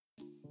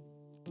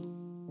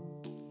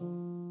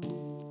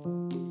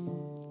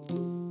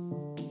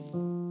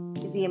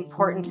the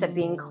importance of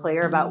being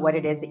clear about what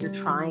it is that you're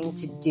trying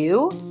to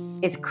do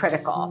is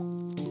critical,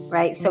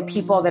 right? So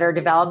people that are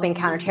developing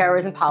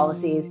counterterrorism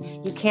policies,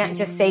 you can't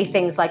just say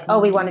things like, oh,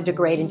 we want to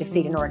degrade and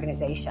defeat an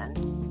organization,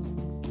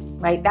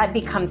 right? That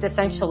becomes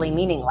essentially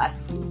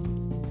meaningless.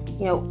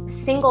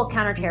 Single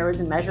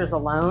counterterrorism measures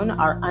alone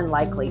are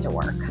unlikely to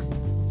work.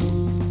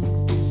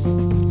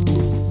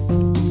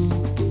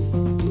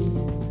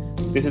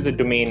 This is a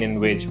domain in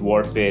which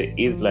warfare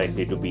is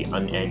likely to be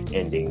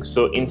unending.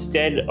 So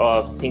instead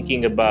of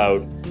thinking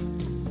about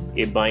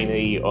a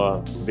binary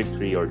of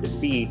victory or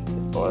defeat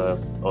or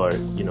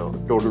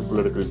total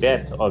political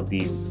death of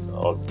these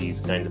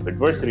kinds of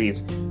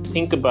adversaries,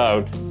 think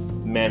about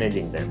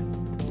managing them.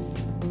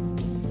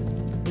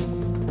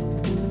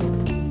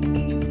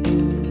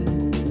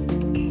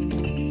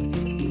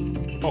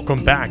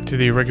 Welcome back to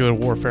the Irregular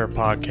Warfare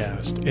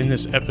Podcast. In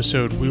this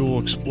episode, we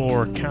will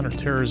explore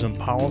counterterrorism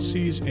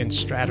policies and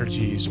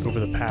strategies over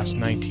the past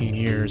 19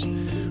 years.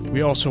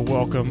 We also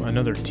welcome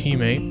another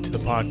teammate to the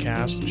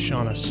podcast,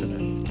 Shauna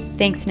Sinnott.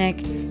 Thanks,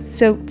 Nick.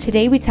 So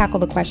today we tackle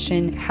the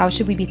question, how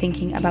should we be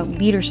thinking about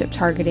leadership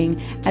targeting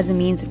as a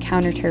means of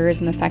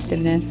counterterrorism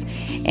effectiveness?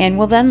 And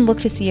we'll then look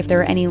to see if there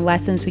are any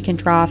lessons we can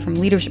draw from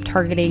leadership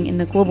targeting in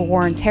the global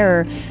war on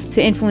terror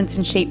to influence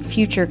and shape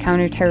future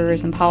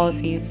counterterrorism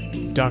policies.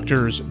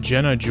 Doctors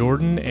Jenna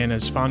Jordan and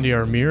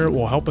Esfandiar Mir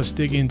will help us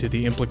dig into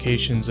the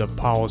implications of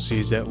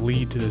policies that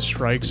lead to the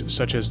strikes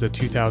such as the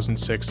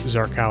 2006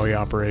 Zarqawi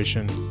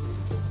operation.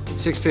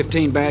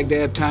 6:15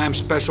 Baghdad time,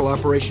 Special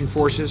Operation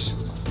Forces,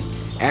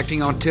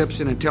 acting on tips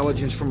and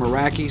intelligence from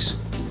Iraqis,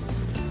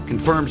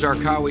 confirms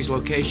Zarqawi's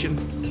location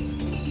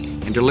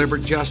and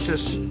delivered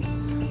justice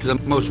to the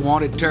most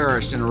wanted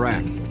terrorist in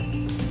Iraq.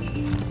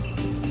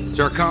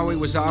 Zarqawi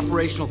was the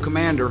operational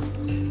commander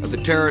of the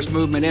terrorist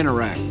movement in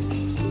Iraq.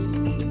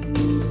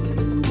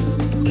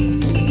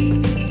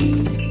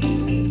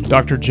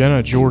 Dr.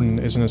 Jenna Jordan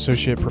is an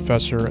associate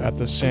professor at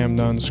the Sam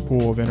Nunn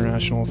School of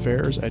International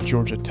Affairs at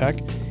Georgia Tech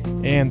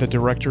and the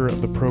director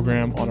of the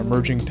program on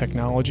emerging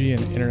technology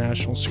and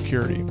international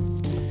security.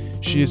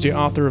 She is the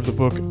author of the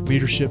book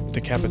Leadership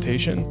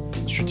Decapitation: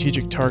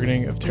 Strategic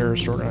Targeting of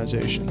Terrorist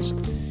Organizations.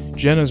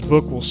 Jenna's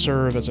book will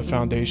serve as a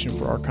foundation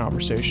for our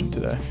conversation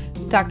today.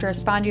 Dr.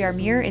 Esfandiar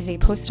Mir is a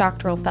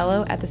postdoctoral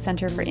fellow at the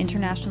Center for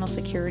International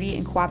Security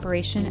and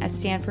Cooperation at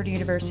Stanford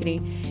University.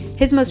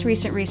 His most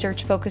recent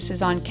research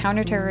focuses on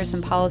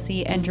counterterrorism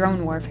policy and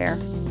drone warfare.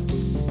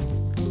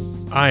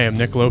 I am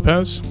Nick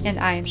Lopez. And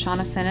I am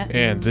Shauna Sinnott.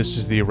 And this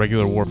is the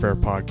Irregular Warfare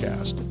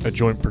Podcast, a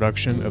joint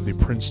production of the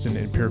Princeton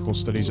Empirical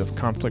Studies of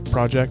Conflict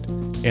Project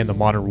and the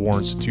Modern War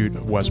Institute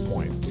of West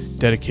Point,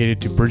 dedicated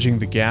to bridging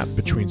the gap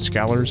between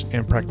scholars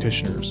and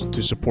practitioners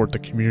to support the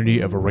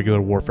community of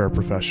irregular warfare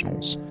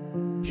professionals.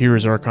 Here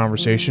is our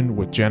conversation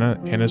with Jenna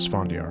and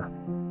Esfandiar.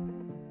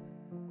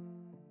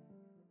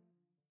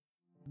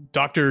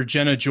 Dr.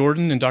 Jenna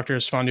Jordan and Dr.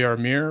 Esfandiar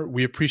Mir,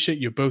 we appreciate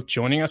you both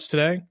joining us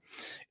today.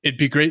 It'd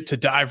be great to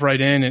dive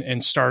right in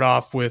and start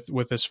off with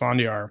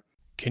Esfandiar.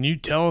 Can you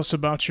tell us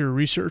about your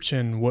research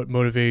and what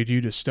motivated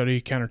you to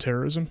study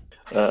counterterrorism?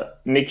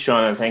 Nick,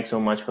 Shauna, thanks so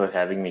much for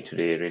having me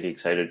today. Really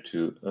excited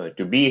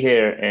to be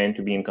here and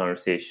to be in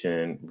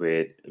conversation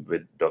with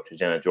Dr.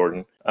 Jenna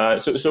Jordan.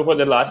 So for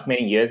the last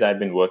many years, I've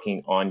been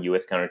working on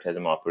U.S.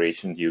 counterterrorism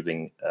operations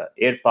using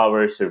air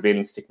power,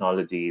 surveillance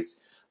technologies,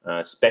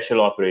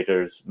 special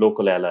operators,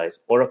 local allies,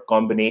 or a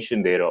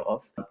combination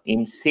thereof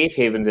in safe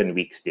havens and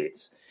weak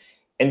states.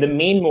 And the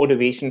main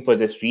motivation for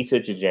this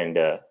research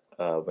agenda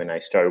when I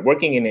started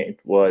working in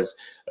it was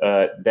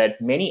that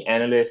many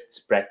analysts,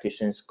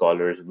 practitioners,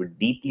 scholars were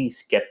deeply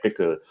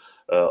skeptical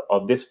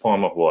of this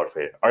form of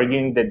warfare,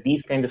 arguing that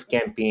these kinds of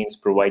campaigns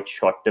provide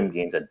short-term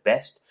gains at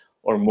best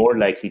or more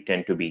likely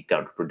tend to be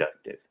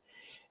counterproductive.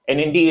 And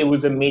indeed, it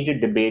was a major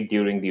debate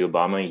during the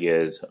Obama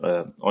years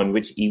on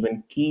which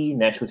even key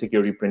national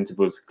security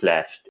principles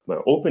clashed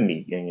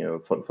openly.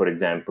 For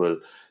example,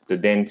 the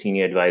then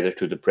senior advisor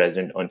to the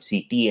president on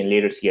CT and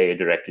later CIA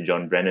Director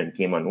John Brennan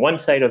came on one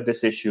side of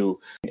this issue,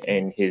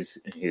 and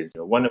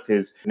one of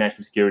his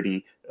national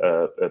security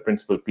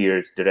principal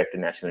peers, Director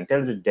of National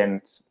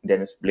Intelligence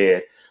Dennis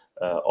Blair,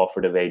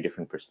 offered a very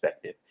different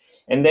perspective.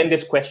 And then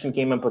this question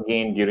came up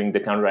again during the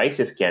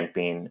counter-ISIS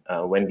campaign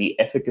when the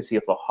efficacy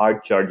of a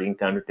hard-charging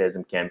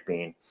counterterrorism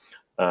campaign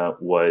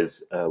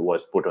was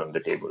put on the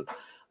table.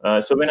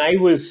 So when I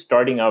was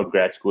starting out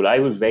grad school, I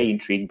was very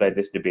intrigued by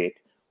this debate,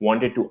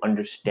 wanted to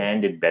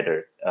understand it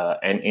better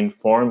and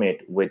inform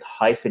it with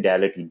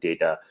high-fidelity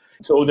data.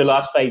 So over the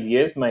last 5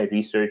 years, my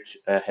research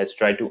has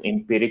tried to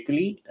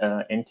empirically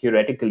and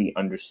theoretically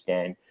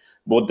understand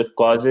both the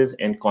causes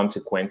and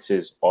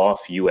consequences of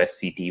US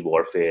CT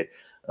warfare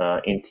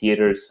in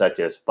theaters such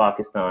as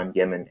Pakistan,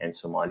 Yemen, and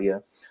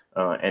Somalia.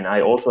 And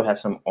I also have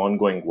some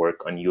ongoing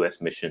work on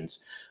US missions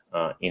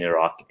in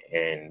Iraq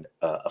and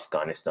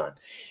Afghanistan.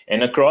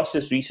 And across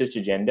this research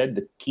agenda,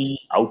 the key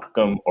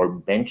outcome or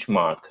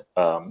benchmark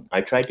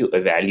I try to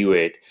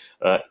evaluate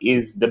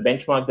is the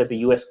benchmark that the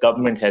US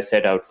government has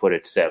set out for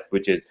itself,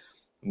 which is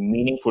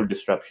meaningful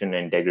disruption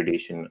and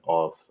degradation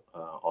of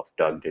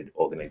targeted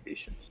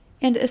organizations.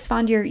 And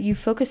Esfandiar, you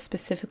focus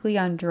specifically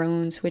on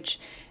drones, which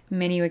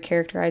many would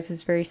characterize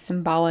as very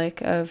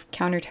symbolic of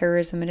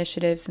counterterrorism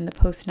initiatives in the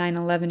post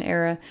 9/11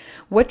 era.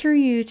 What drew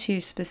you to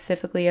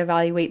specifically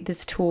evaluate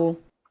this tool?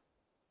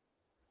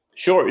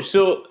 Sure.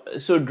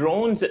 So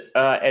drones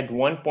at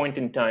one point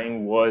in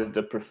time was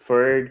the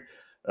preferred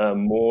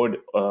mode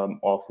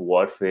of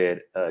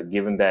warfare,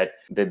 given that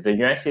the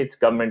United States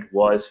government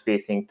was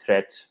facing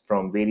threats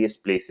from various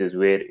places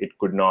where it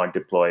could not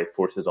deploy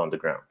forces on the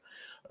ground.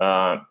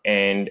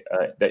 And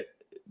that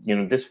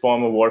this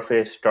form of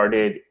warfare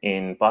started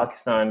in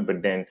Pakistan,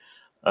 but then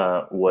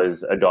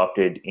was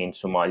adopted in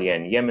Somalia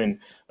and Yemen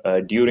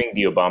during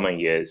the Obama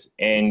years.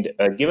 And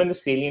given the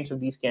salience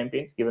of these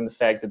campaigns, given the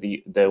fact that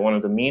the one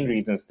of the main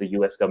reasons the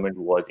U.S. government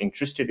was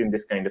interested in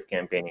this kind of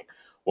campaigning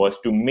was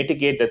to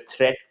mitigate the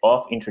threat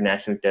of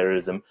international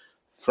terrorism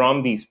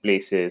from these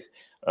places,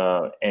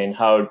 and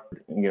how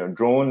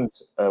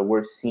drones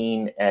were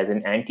seen as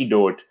an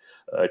antidote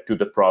to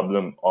the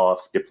problem of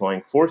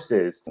deploying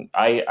forces.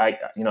 I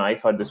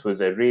thought this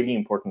was a really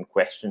important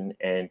question,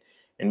 and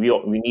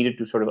we needed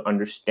to sort of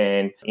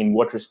understand in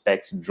what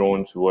respects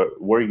drones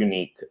were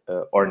unique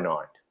or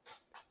not.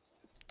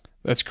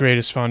 That's great,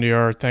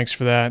 Esfandiar. Thanks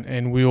for that.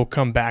 And we will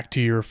come back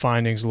to your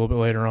findings a little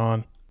bit later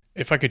on.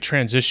 If I could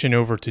transition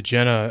over to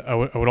Jenna,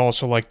 I would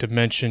also like to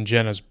mention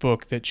Jenna's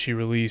book that she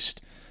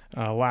released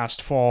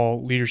last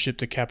fall, Leadership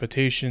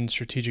Decapitation,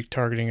 Strategic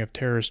Targeting of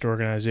Terrorist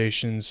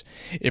Organizations.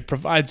 It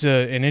provides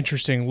an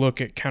interesting look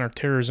at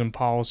counterterrorism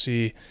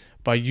policy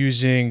by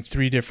using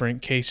 3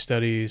 different case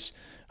studies: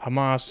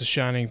 Hamas, the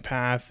Shining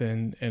Path,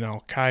 and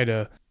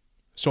Al-Qaeda.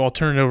 So I'll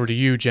turn it over to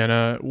you,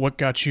 Jenna. What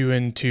got you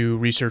into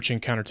researching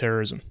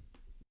counterterrorism?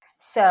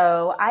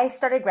 So I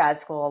started grad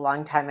school a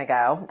long time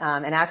ago,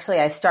 and actually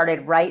I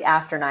started right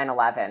after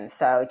 9/11,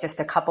 so just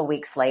a couple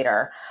weeks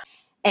later.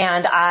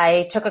 And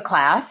I took a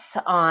class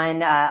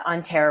on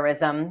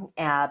terrorism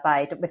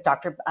with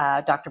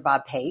Dr.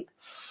 Bob Pape.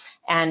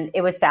 And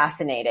it was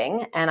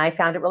fascinating. And I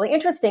found it really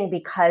interesting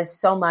because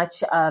so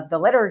much of the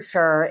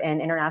literature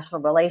in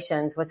international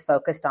relations was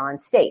focused on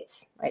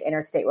states, right,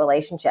 interstate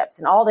relationships.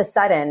 And all of a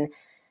sudden,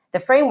 the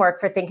framework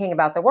for thinking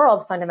about the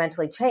world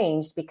fundamentally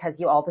changed because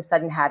you all of a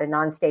sudden had a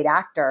non-state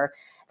actor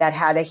that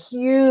had a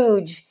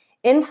huge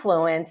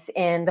influence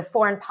in the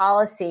foreign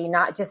policy,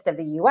 not just of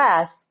the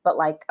US, but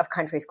like of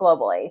countries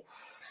globally.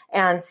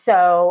 And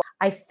so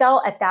I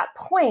felt at that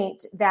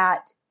point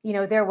that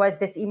there was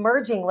this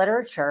emerging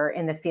literature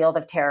in the field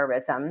of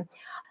terrorism,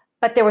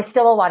 but there was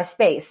still a lot of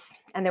space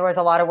and there was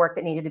a lot of work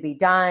that needed to be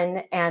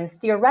done. And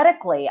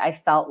theoretically, I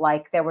felt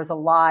like there was a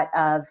lot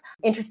of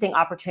interesting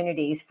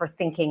opportunities for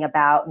thinking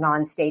about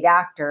non-state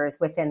actors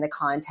within the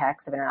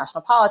context of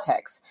international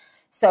politics.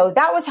 So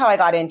that was how I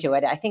got into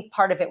it. I think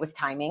part of it was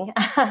timing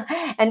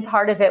and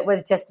part of it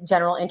was just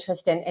general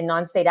interest in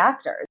non-state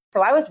actors.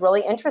 So I was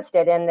really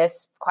interested in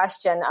this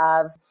question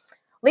of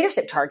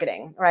leadership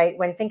targeting, right?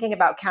 When thinking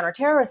about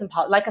counterterrorism,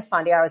 like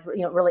Esfandiar, I was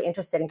really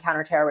interested in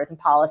counterterrorism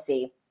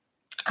policy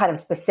kind of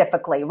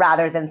specifically,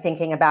 rather than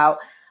thinking about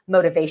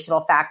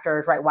motivational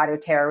factors, right? Why do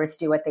terrorists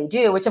do what they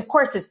do? Which of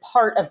course is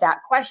part of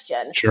that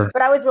question. Sure.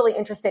 But I was really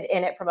interested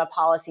in it from a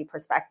policy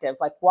perspective.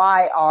 Like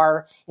why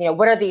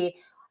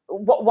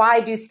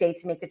do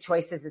states make the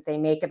choices that they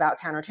make about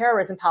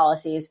counterterrorism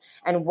policies,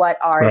 and what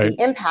are the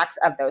impacts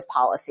of those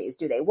policies?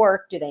 Do they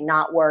work? Do they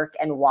not work?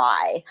 And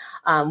why?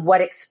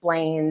 What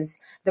explains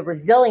the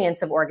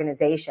resilience of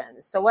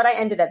organizations? So what I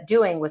ended up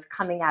doing was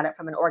coming at it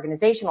from an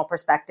organizational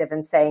perspective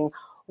and saying,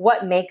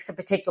 what makes a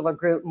particular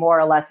group more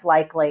or less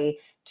likely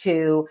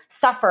to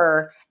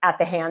suffer at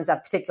the hands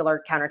of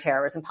particular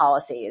counterterrorism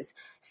policies?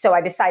 So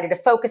I decided to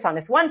focus on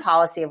this one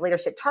policy of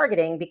leadership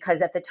targeting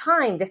because at the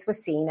time, this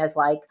was seen as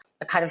like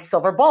a kind of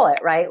silver bullet,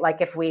 right?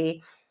 Like if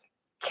we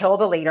kill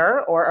the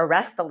leader or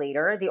arrest the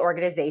leader, the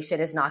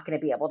organization is not going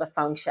to be able to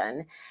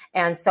function.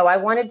 And so I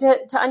wanted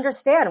to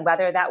understand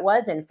whether that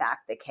was in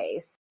fact the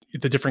case.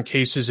 The different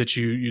cases that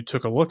you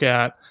took a look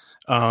at,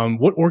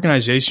 what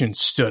organizations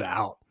stood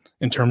out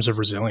in terms of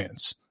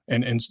resilience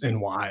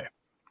and why?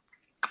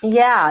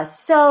 Yeah.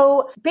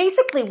 So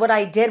basically what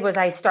I did was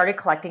I started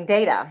collecting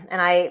data,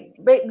 and I,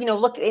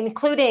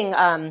 including,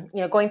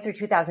 going through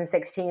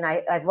 2016,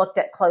 I've looked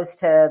at close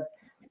to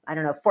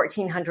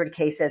 1,400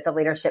 cases of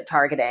leadership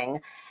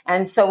targeting.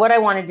 And so what I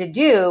wanted to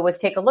do was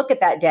take a look at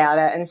that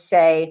data and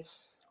say,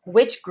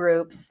 which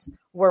groups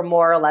were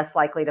more or less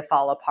likely to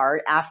fall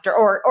apart after,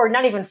 or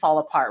not even fall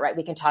apart, right?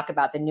 We can talk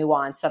about the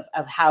nuance of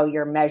how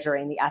you're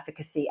measuring the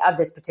efficacy of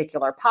this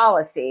particular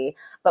policy,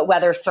 but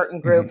whether certain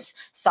groups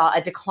saw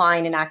a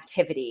decline in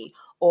activity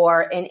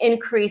or an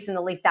increase in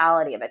the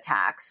lethality of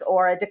attacks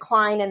or a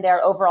decline in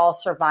their overall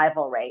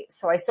survival rate.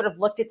 So I sort of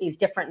looked at these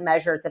different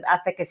measures of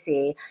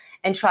efficacy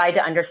and tried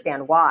to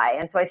understand why.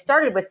 And so I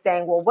started with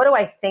saying, well, what do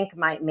I think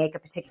might make a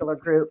particular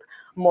group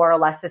more or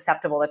less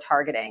susceptible to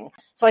targeting?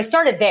 So I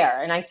started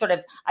there and I sort of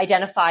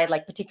identified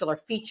like particular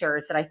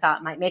features that I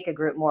thought might make a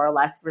group more or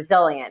less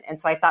resilient. And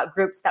so I thought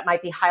groups that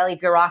might be highly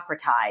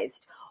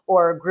bureaucratized,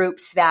 or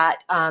groups that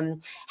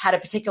had a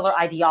particular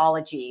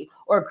ideology,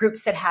 or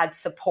groups that had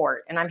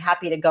support. And I'm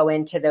happy to go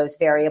into those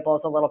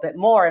variables a little bit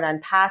more and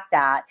unpack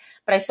that.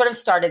 But I sort of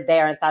started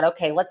there and thought,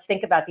 okay, let's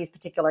think about these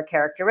particular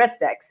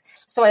characteristics.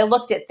 So I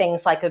looked at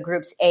things like a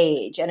group's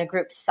age and a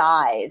group's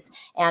size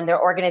and their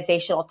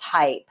organizational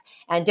type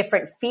and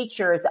different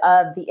features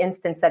of the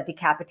instance of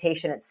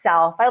decapitation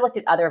itself. I looked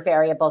at other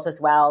variables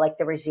as well, like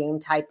the regime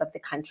type of the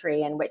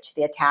country in which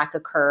the attack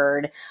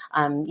occurred,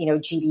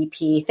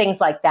 GDP, things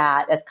like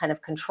that as kind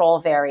of control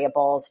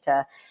variables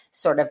to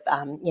sort of,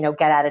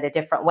 get at it a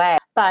different way.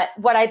 But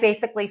what I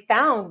basically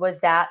found was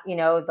that,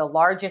 the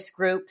largest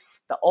groups,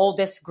 the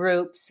oldest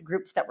groups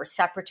that were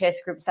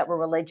separatist, groups that were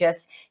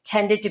religious,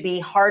 tended to be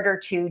harder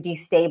to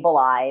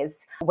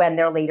destabilize when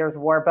their leaders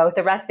were both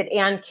arrested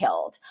and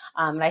killed.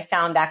 And I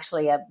found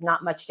actually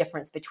not much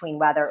difference between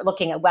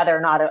looking at whether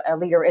or not a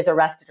leader is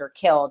arrested or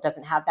killed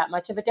doesn't have that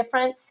much of a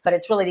difference, but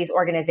it's really these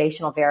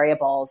organizational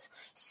variables.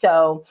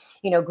 So,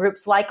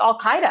 groups like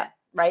Al-Qaeda,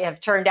 right, have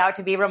turned out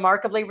to be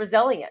remarkably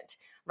resilient.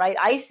 Right,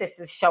 ISIS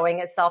is showing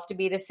itself to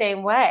be the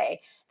same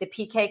way. The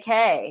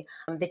PKK,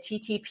 the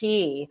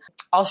TTP,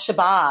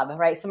 Al-Shabaab,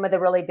 right? Some of the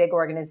really big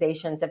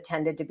organizations have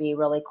tended to be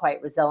really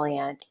quite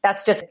resilient.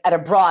 That's just at a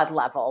broad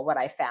level what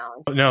I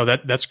found. No,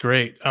 that's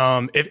great.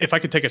 If I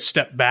could take a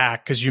step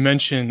back, because you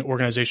mentioned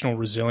organizational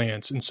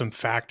resilience and some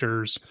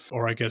factors,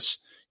 or I guess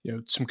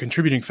some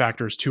contributing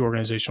factors to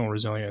organizational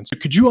resilience.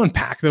 Could you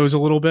unpack those a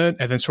little bit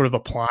and then sort of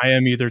apply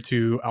them either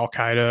to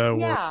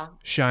Al-Qaeda or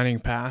Shining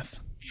Path?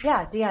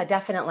 Yeah,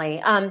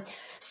 definitely.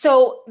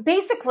 So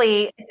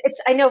basically,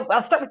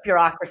 I'll start with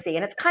bureaucracy,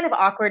 and it's kind of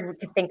awkward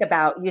to think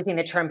about using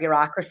the term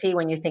bureaucracy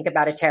when you think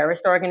about a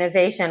terrorist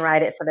organization,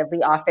 right? It's sort of,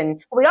 we often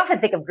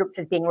think of groups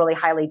as being really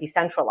highly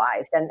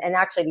decentralized, and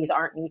actually these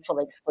aren't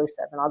mutually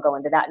exclusive, and I'll go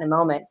into that in a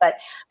moment. But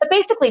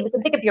basically, we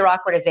can think of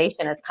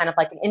bureaucratization as kind of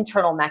like an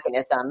internal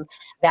mechanism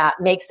that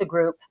makes the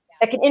group,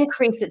 that can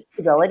increase its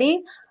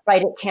stability,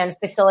 right? It can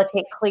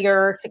facilitate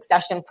clear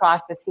succession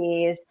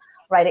processes,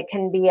 right? It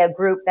can be a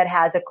group that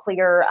has a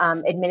clear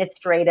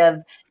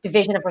administrative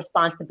division of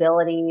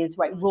responsibilities,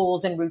 right?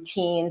 Rules and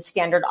routines,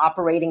 standard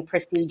operating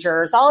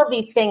procedures, all of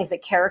these things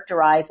that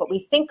characterize what we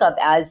think of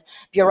as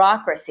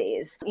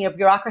bureaucracies.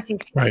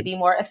 Bureaucracies tend to be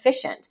more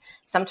efficient.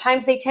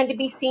 Sometimes they tend to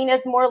be seen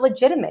as more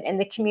legitimate in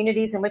the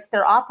communities in which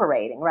they're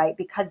operating, right?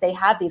 Because they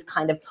have these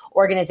kind of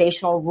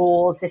organizational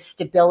rules, this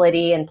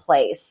stability in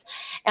place.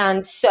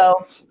 And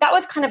so that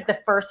was kind of the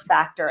first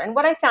factor. And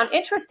what I found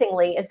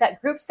interestingly is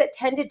that groups that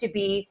tended to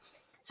be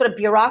sort of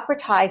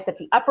bureaucratized at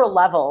the upper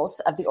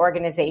levels of the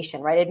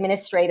organization, right,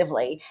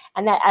 administratively,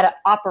 and that at an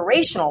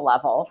operational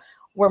level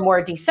were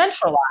more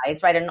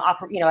decentralized, right,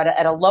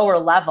 at a lower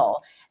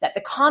level, that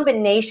the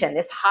combination,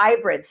 this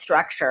hybrid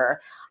structure,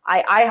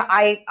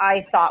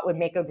 I thought would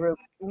make a group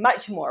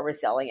much more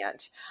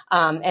resilient.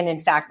 And in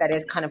fact, that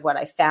is kind of what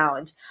I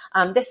found.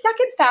 The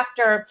second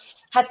factor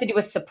has to do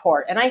with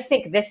support. And I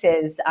think this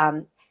is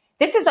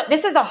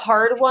a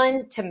hard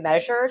one to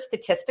measure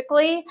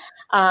statistically.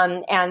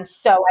 And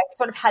so I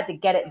sort of had to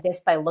get at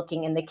this by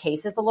looking in the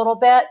cases a little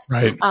bit.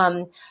 Right.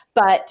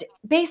 But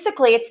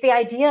basically, it's the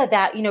idea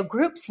that,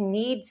 groups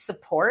need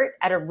support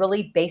at a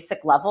really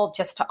basic level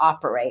just to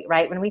operate,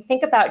 right? When we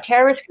think about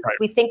terrorist groups,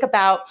 we think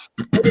about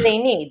what do they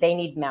need? They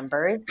need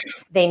members.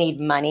 They need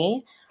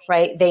money,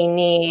 right? They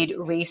need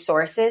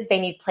resources. They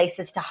need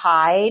places to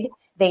hide.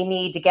 They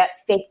need to get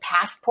fake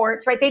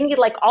passports, right? They need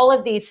like all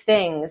of these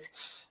things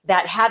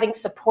that having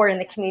support in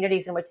the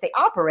communities in which they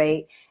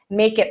operate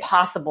make it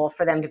possible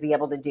for them to be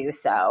able to do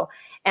so.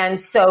 And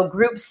so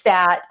groups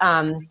that,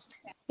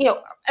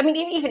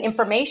 even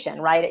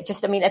information, right?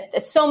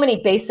 At so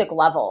many basic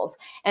levels.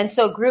 And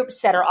so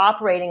groups that are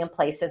operating in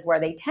places where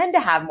they tend to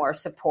have more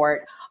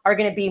support are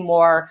going to be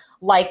more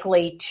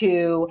likely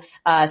to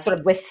sort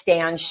of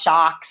withstand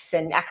shocks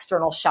and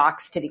external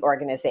shocks to the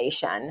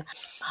organization.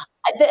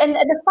 And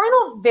the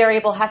final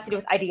variable has to do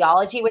with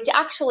ideology, which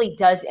actually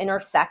does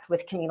intersect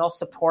with communal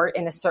support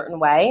in a certain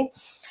way.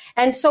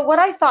 And so what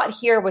I thought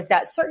here was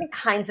that certain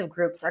kinds of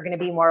groups are going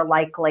to be more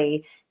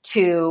likely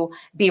to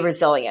be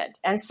resilient.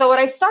 And so what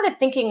I started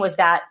thinking was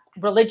that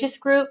religious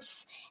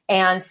groups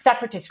and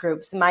separatist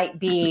groups might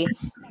be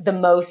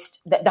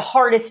the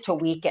hardest to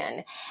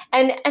weaken.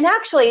 And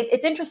actually,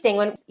 it's interesting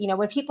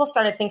when people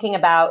started thinking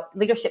about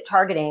leadership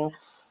targeting,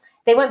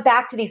 they went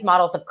back to these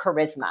models of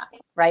charisma,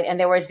 right? And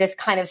there was this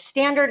kind of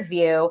standard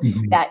view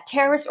that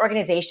terrorist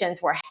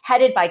organizations were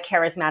headed by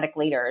charismatic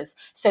leaders.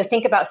 So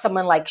think about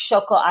someone like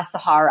Shoko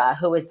Asahara,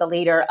 who was the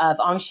leader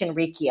of Aum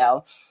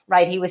Shinrikyo,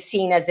 right? He was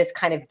seen as this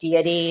kind of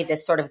deity,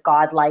 this sort of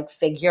godlike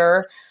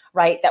figure,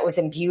 right, that was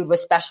imbued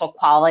with special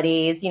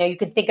qualities. You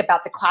can think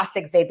about the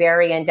classic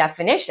Weberian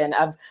definition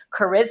of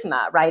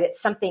charisma, right? It's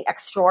something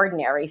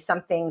extraordinary,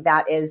 something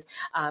that is...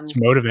 it's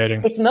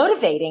motivating. It's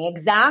motivating,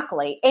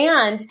 exactly.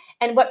 And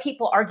what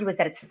people argue is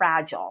that it's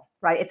fragile,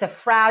 right? It's a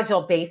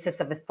fragile basis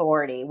of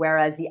authority,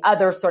 whereas the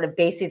other sort of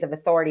bases of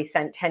authority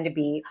tend to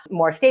be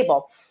more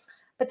stable.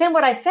 But then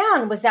what I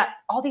found was that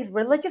all these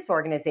religious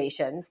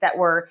organizations that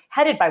were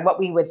headed by what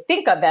we would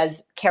think of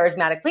as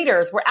charismatic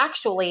leaders were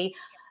actually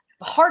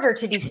harder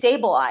to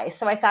destabilize.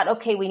 So I thought,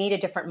 okay, we need a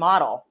different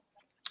model.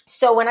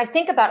 So when I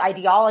think about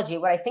ideology,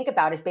 what I think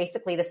about is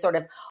basically the sort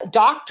of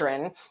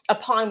doctrine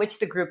upon which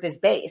the group is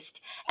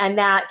based. And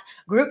that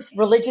groups,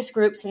 religious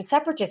groups and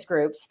separatist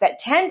groups that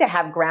tend to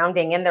have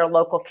grounding in their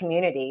local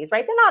communities,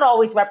 right? They're not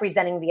always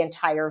representing the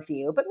entire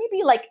view, but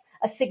maybe like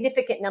a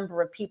significant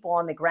number of people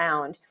on the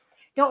ground,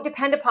 don't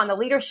depend upon the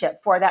leadership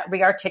for that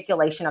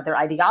rearticulation of their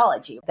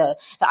ideology. The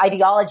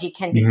ideology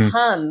can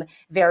become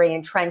very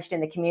entrenched in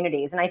the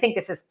communities. And I think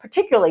this is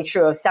particularly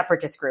true of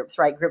separatist groups,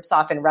 right? Groups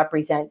often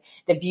represent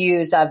the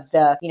views of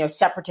the,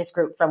 separatist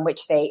group from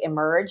which they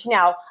emerge.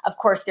 Now, of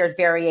course, there's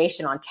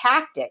variation on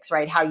tactics,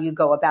 right? How you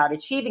go about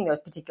achieving those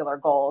particular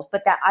goals,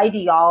 but that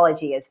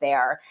ideology is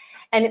there.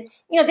 And,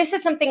 this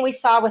is something we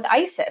saw with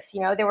ISIS.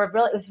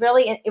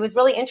 It was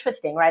really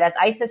interesting, right? As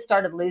ISIS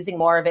started losing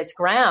more of its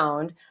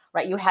ground,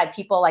 right, you had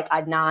people like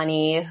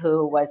Adnani,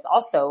 who was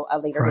also a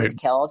leader who was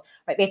killed,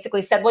 right,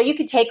 basically said, well, you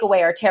could take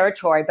away our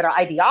territory, but our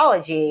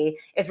ideology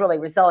is really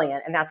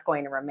resilient and that's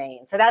going to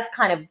remain. So that's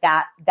kind of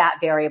that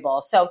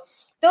variable. So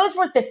those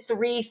were the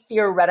three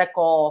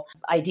theoretical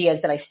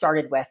ideas that I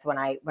started with when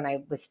I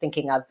was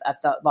thinking of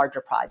the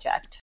larger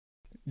project.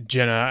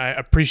 Jenna, I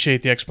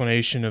appreciate the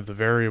explanation of the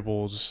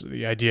variables.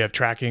 The idea of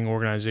tracking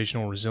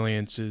organizational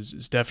resilience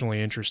is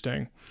definitely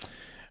interesting.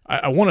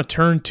 I want to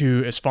turn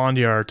to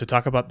Esfandiar to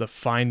talk about the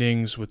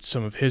findings with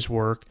some of his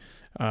work,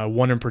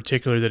 one in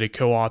particular that he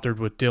co-authored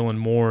with Dylan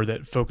Moore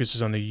that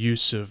focuses on the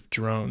use of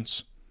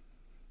drones.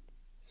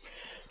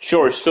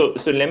 Sure. So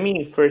let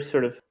me first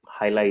sort of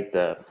highlight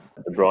the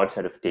broad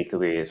set of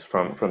takeaways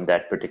from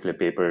that particular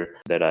paper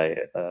that I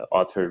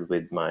authored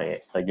with my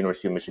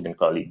University of Michigan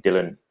colleague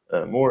Dylan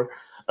Moore,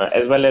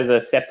 as well as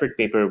a separate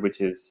paper which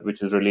is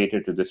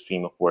related to the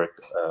stream of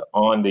work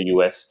on the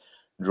U.S.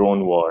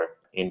 drone war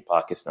in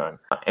Pakistan.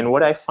 And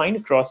what I find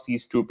across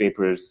these two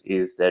papers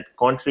is that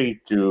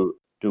contrary to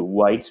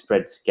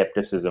widespread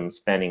skepticism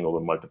spanning over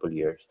multiple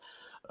years,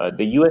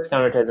 the U.S.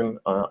 counterterrorism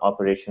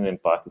operation in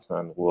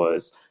Pakistan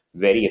was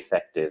very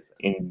effective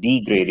in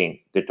degrading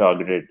the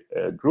targeted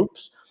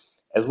groups,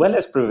 as well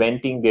as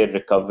preventing their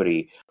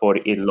recovery for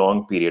a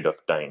long period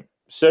of time.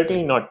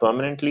 Certainly not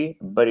permanently,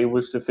 but it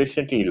was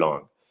sufficiently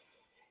long.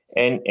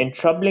 And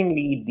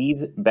troublingly,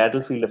 these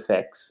battlefield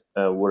effects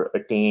were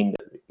attained,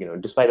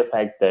 despite the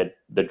fact that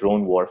the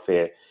drone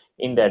warfare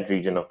in that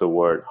region of the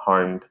world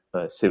harmed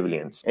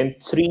civilians. And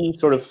three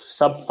sort of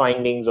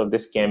sub-findings of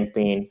this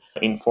campaign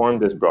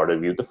informed this broader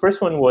view. The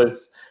first one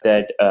was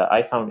that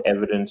I found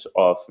evidence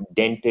of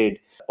dented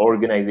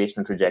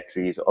organizational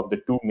trajectories of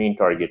the two main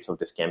targets of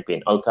this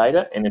campaign,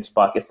 Al-Qaeda and its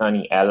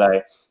Pakistani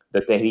ally,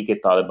 the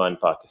Tehreek-e-Taliban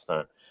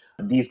Pakistan.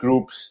 These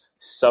groups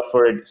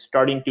suffered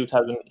starting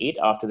 2008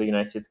 after the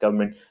United States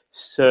government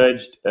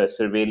surged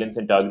surveillance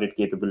and targeted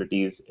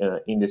capabilities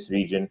in this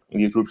region.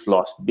 These groups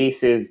lost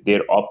bases,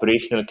 their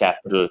operational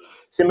capital,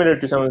 similar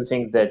to some of the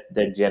things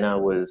that Jenna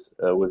was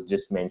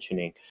just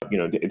mentioning.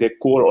 Their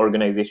core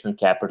organizational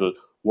capital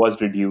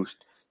was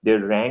reduced.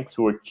 Their ranks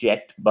were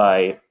checked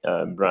by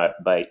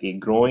a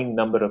growing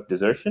number of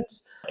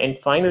desertions. And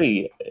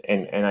finally,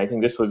 and I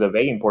think this was a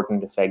very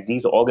important effect,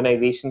 these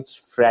organizations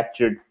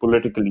fractured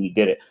politically.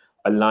 Their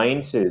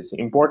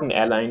important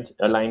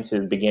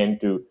alliances began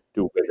to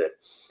wither.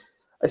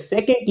 A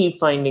second key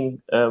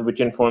finding, which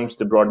informs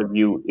the broader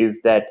view,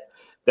 is that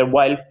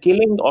while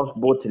killing of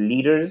both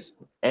leaders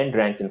and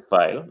rank and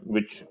file,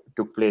 which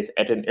took place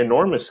at an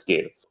enormous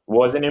scale,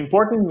 was an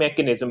important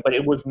mechanism, but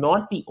it was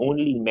not the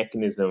only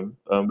mechanism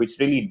which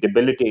really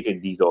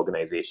debilitated these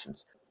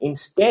organizations.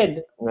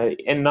 Instead,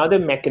 another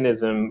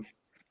mechanism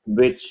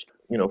which,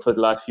 for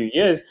the last few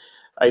years,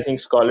 I think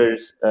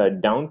scholars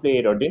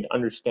downplayed or didn't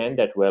understand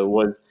that well,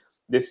 was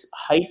this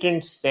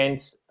heightened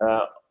sense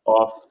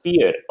of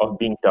fear of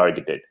being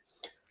targeted.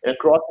 And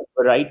across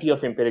a variety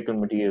of empirical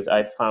materials,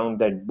 I found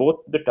that both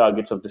the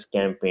targets of this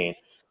campaign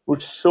were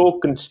so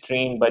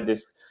constrained by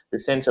this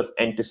sense of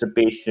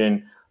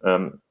anticipation,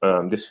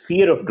 this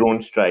fear of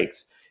drone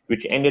strikes,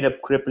 which ended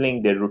up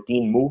crippling their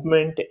routine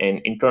movement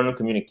and internal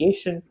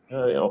communication,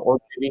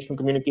 organizational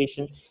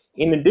communication.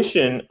 In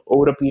addition,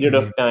 over a period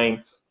of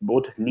time,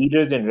 both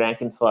leaders and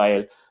rank and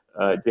file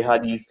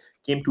jihadis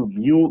came to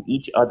view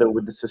each other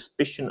with the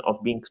suspicion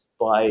of being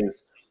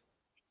spies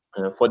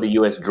for the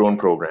U.S. drone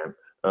program,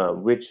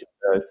 which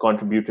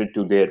contributed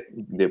to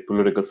their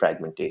political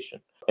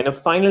fragmentation. And a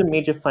final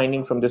major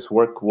finding from this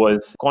work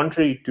was,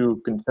 contrary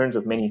to concerns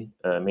of many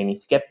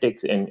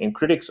skeptics and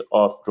critics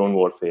of drone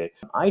warfare,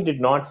 I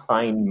did not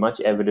find much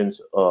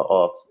evidence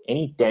of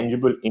any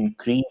tangible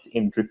increase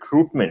in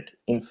recruitment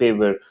in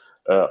favor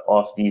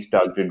of these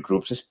targeted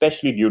groups,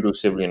 especially due to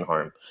civilian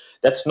harm.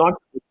 That's not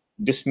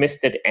dismiss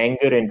that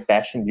anger and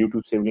passion due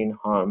to civilian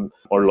harm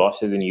or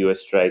losses in U.S.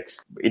 strikes.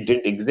 It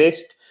didn't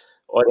exist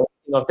or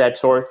anything of that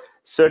sort.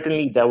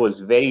 Certainly, that was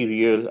very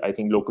real. I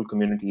think local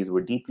communities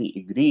were deeply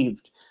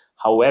aggrieved.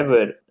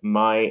 However,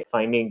 my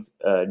findings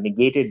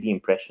negated the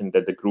impression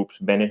that the groups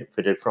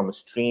benefited from a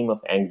stream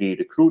of angry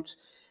recruits.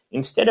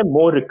 Instead, a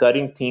more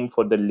recurring theme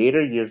for the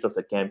later years of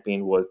the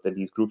campaign was that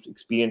these groups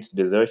experienced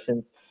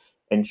desertions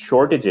and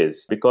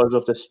shortages because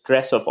of the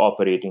stress of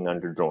operating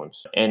under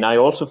drones. And I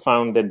also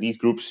found that these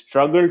groups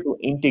struggle to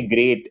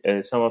integrate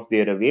some of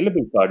their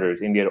available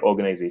cadres in their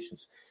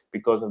organizations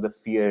because of the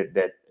fear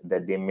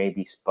that they may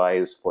be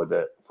spies for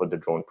the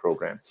drone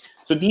program.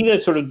 So these are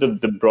sort of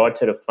the broad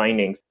set of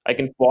findings. I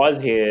can pause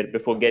here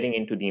before getting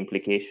into the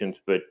implications,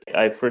 but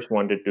I first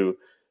wanted to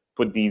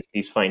put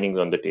these findings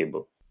on the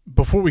table.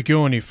 Before we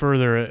go any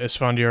further,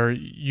 Esfandiar,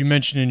 you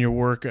mentioned in your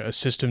work a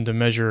system to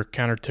measure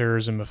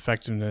counterterrorism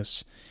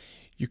effectiveness.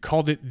 You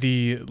called it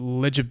the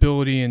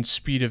legibility and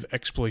speed of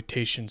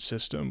exploitation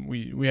system.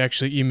 We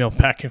actually emailed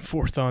back and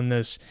forth on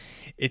this.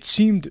 It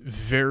seemed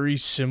very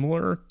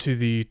similar to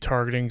the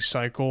targeting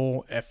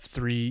cycle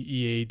F3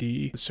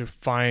 EAD. So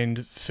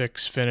find,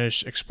 fix,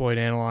 finish, exploit,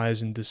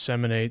 analyze, and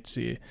disseminate,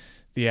 the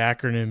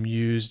acronym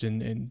used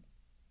in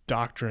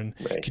doctrine.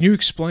 Right. Can you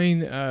explain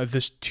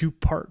this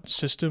two-part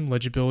system,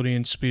 legibility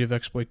and speed of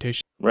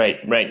exploitation? Right.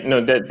 No,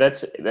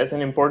 that's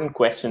an important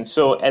question.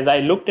 So as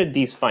I looked at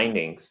these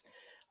findings,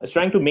 I was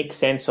trying to make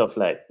sense of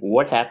like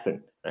what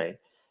happened, right?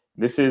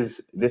 This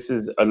is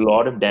a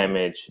lot of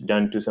damage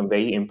done to some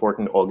very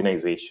important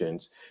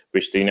organizations,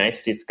 which the United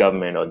States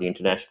government or the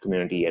international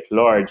community at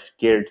large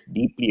cared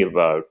deeply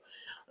about.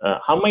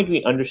 How might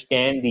we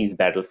understand these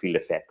battlefield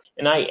effects?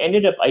 And I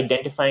ended up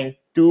identifying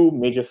two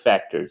major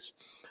factors.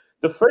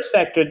 The first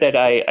factor that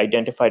I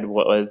identified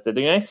was that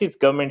the United States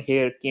government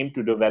here came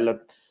to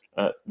develop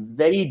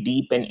very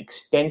deep and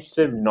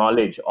extensive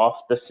knowledge of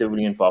the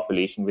civilian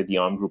population where the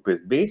armed group is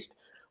based.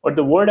 Or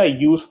the word I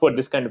use for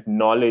this kind of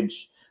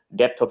knowledge,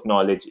 depth of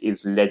knowledge, is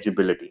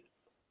legibility.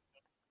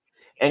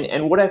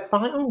 And what I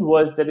found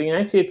was that the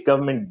United States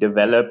government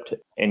developed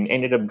and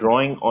ended up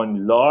drawing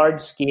on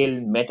large-scale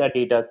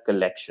metadata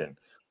collection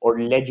or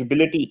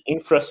legibility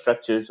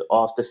infrastructures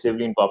of the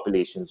civilian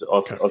populations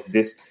of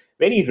this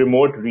very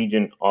remote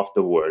region of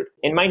the world.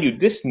 And mind you,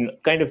 this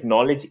kind of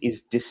knowledge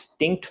is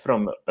distinct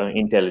from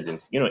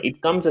intelligence.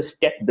 It comes a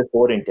step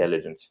before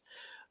intelligence.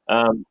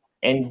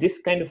 And this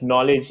kind of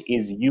knowledge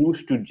is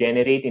used to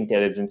generate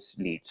intelligence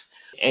leads.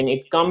 And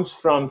it comes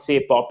from,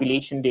 say,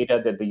 population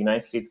data that the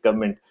United States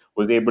government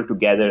was able to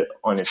gather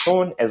on its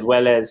own, as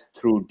well as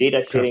through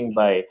data sharing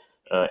by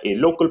a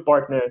local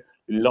partner,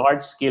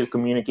 large-scale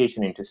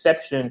communication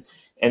interception,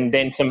 and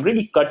then some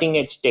really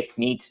cutting-edge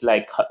techniques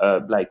like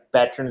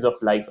patterns of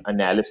life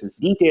analysis,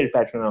 detailed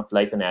pattern of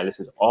life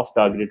analysis of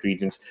targeted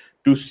regions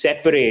to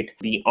separate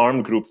the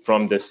armed group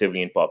from the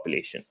civilian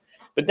population.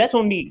 But that's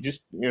only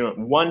just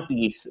one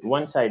piece,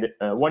 one side,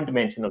 one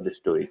dimension of the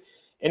story.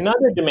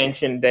 Another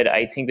dimension that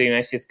I think the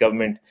United States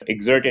government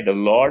exerted a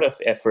lot of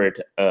effort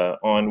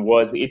on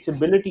was its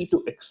ability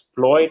to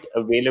exploit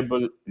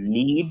available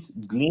leads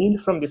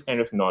gleaned from this kind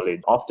of knowledge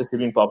of the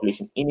civilian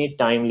population in a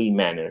timely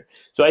manner.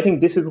 So I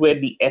think this is where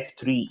the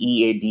F3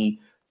 EAD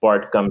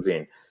part comes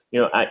in.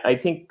 I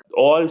think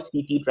all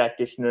CT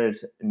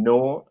practitioners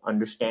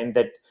understand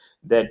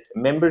that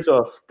members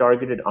of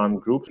targeted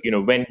armed groups,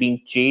 when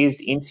being chased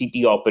in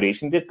CT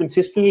operations, they're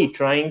consistently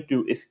trying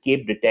to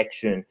escape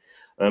detection.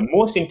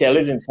 Most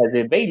intelligence has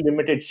a very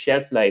limited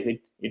shelf life.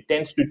 It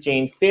tends to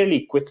change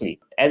fairly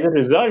quickly. As a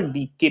result,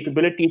 the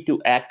capability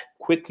to act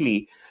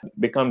quickly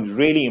becomes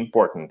really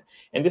important.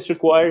 And this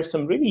requires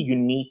some really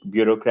unique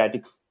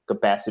bureaucratic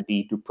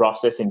capacity to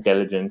process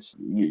intelligence.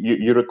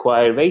 You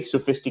require very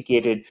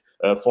sophisticated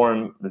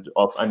form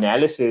of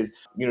analysis.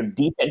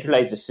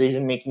 Decentralized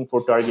decision making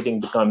for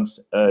targeting becomes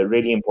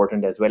really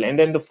important as well. And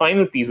then the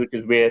final piece, which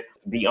is where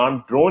the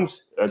armed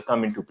drones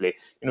come into play.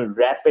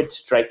 Rapid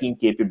striking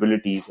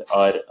capabilities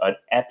are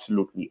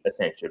absolutely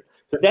essential.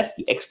 So that's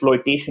the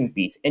exploitation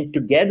piece. And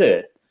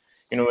together,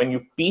 when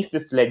you piece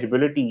this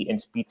legibility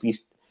and speed piece,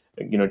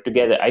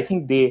 together, I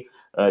think they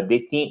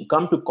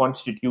come to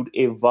constitute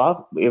a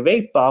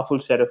very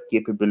powerful set of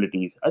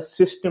capabilities, a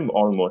system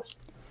almost.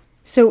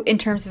 So in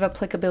terms of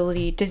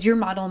applicability, does your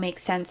model make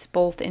sense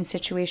both in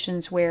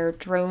situations where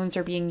drones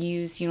are being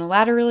used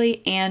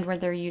unilaterally and where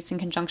they're used in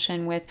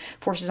conjunction with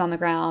forces on the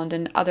ground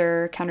and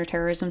other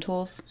counterterrorism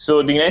tools?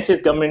 So the United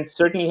States government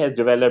certainly has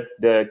developed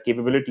the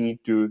capability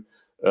to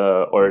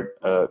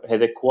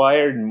has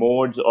acquired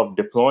modes of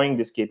deploying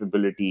this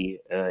capability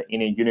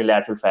in a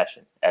unilateral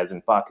fashion, as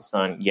in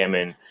Pakistan,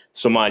 Yemen,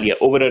 Somalia.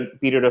 Over a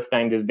period of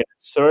time, there's been a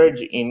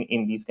surge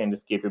in these kinds of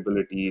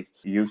capabilities.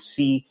 You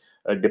see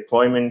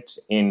deployments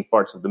in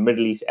parts of the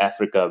Middle East,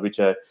 Africa, which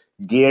are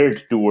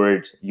geared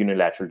towards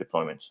unilateral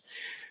deployments.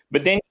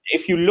 But then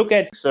if you look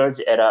at surge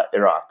era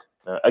Iraq,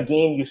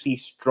 again, you see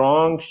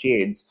strong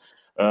shades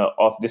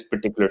of this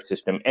particular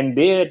system. And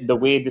there, the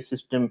way the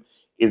system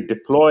is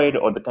deployed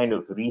or the kind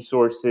of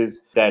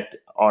resources that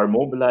are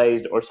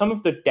mobilized or some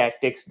of the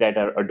tactics that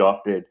are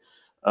adopted,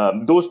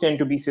 those tend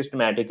to be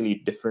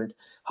systematically different.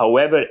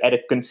 However, at a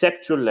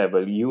conceptual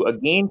level, you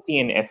again see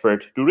an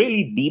effort to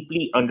really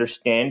deeply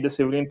understand the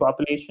civilian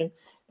population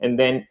and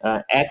then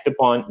act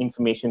upon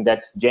information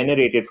that's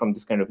generated from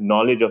this kind of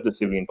knowledge of the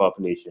civilian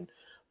population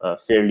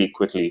fairly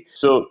quickly.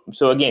 So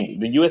again,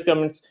 the U.S.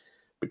 government's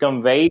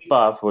become very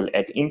powerful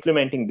at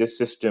implementing this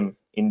system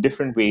in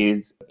different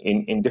ways,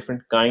 in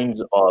different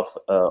kinds of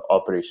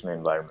operational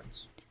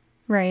environments.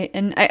 Right.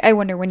 And I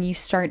wonder, when you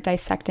start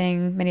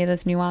dissecting many of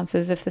those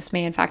nuances, if this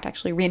may in fact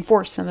actually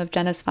reinforce some of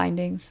Jenna's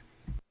findings.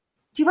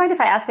 Do you mind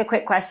if I ask a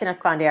quick question,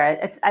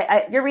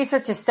 Esfandiar? Your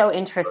research is so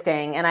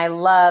interesting, and I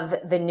love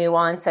the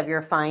nuance of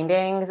your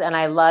findings, and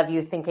I love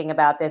you thinking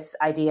about this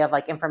idea of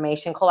like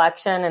information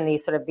collection and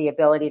the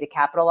ability to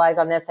capitalize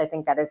on this. I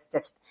think that is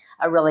just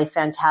a really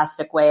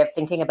fantastic way of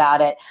thinking about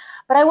it.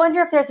 But I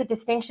wonder if there's a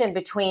distinction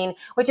between,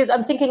 which is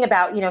I'm thinking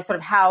about, sort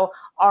of how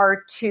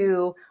our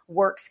two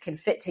works can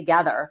fit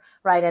together,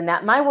 right? And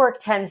that my work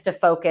tends to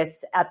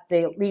focus at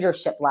the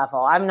leadership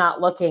level. I'm not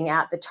looking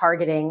at the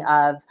targeting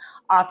of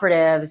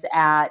operatives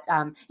at,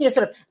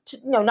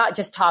 not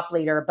just top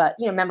leader, but,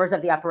 members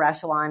of the upper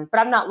echelon. But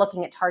I'm not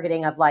looking at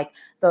targeting of like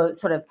the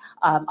sort of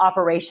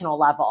operational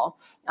level,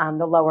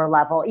 the lower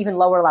level, even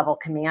lower level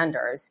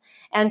commanders.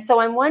 And so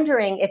I'm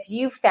wondering if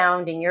you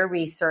found in your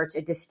research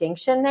a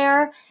distinction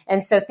there.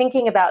 And so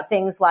thinking about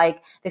things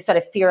like this sort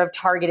of fear of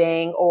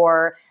targeting,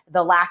 or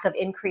the lack of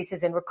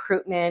increases in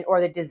recruitment,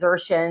 or the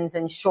desertions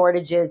and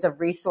shortages of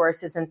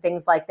resources and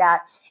things like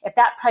that, if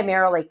that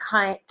primarily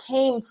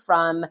came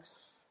from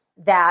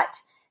that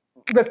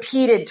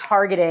repeated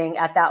targeting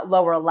at that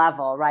lower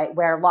level, right?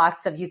 Where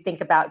you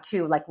think about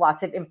too, like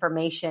lots of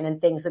information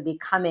and things would be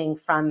coming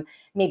from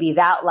maybe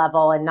that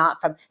level and not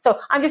from. So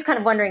I'm just kind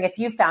of wondering if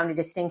you found a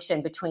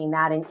distinction between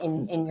that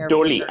in your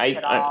Totally. research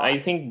at all. I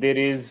think there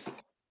is,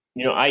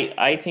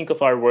 I think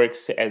of our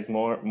works as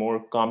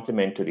more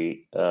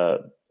complementary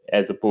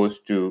as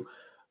opposed to,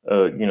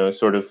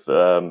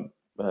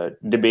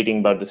 debating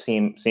about the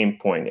same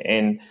point.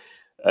 And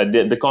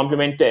the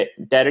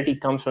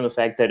complementarity comes from the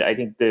fact that I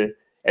think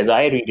as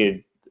I read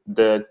it,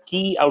 the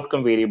key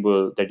outcome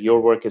variable that your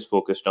work is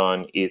focused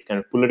on is kind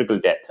of political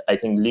death. I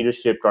think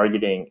leadership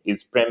targeting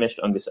is premised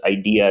on this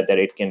idea that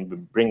it can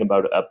bring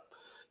about a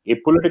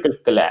political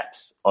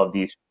collapse of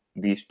these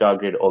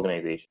targeted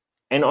organizations.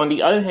 And on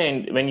the other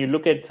hand, when you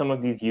look at some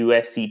of these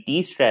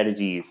USCT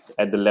strategies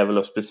at the level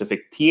of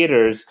specific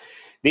theaters,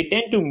 they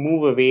tend to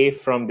move away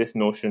from this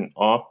notion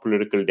of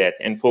political death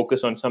and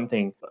focus on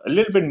something a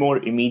little bit more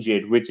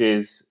immediate, which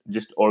is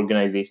just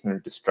organizational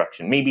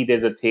destruction. Maybe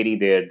there's a theory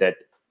there that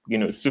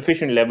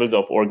sufficient levels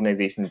of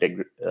organizational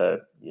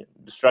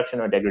destruction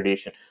or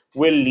degradation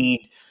will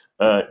lead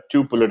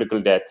to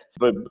political death,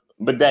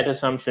 but that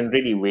assumption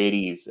really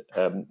varies.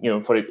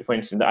 For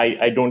instance,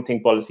 I don't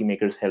think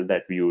policymakers held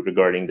that view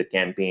regarding the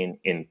campaign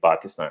in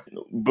Pakistan.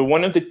 But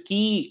one of the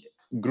key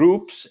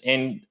groups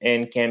and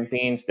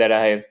campaigns that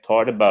I have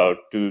thought about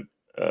to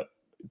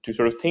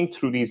sort of think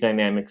through these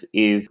dynamics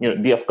is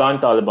the Afghan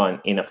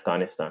Taliban in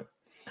Afghanistan.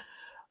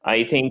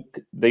 I think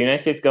the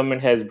United States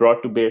government has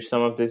brought to bear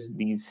some of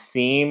these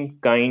same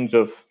kinds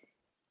of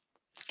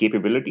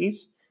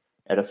capabilities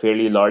at a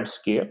fairly large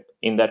scale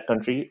in that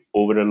country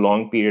over a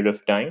long period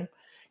of time.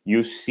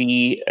 You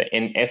see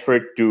an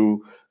effort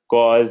to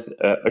cause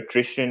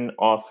attrition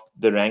of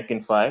the rank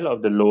and file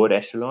of the lower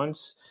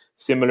echelons,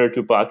 similar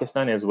to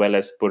Pakistan, as well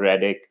as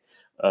sporadic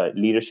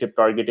leadership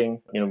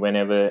targeting,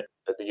 whenever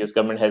the US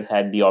government has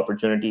had the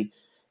opportunity.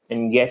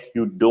 And yet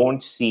you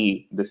don't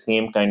see the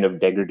same kind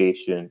of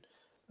degradation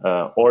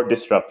or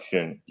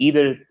disruption,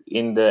 either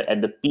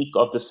at the peak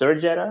of the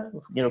surge era,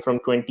 from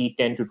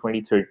 2010 to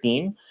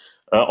 2013,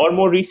 or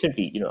more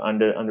recently,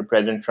 under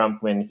President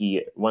Trump, when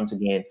he once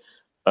again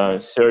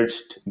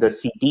surged the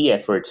CT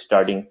effort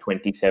starting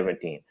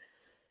 2017.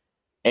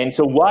 And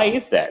so, why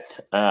is that?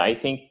 I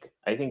think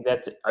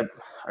that's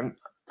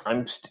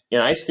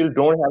I still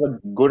don't have a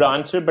good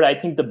answer, but I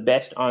think the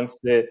best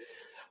answer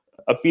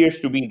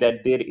appears to be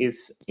that there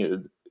is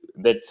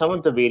that some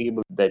of the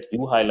variables that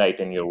you highlight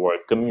in your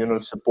work,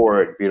 communal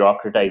support,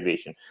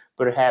 bureaucratization,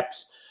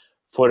 perhaps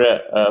for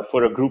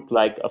a group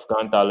like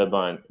Afghan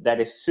Taliban,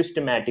 that is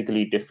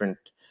systematically different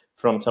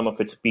from some of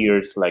its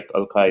peers like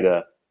Al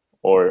Qaeda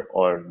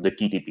or the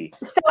TTP.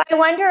 So I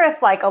wonder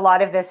if like a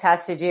lot of this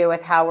has to do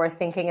with how we're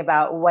thinking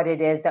about what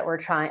it is that we're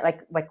trying,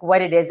 like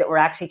what it is that we're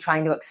actually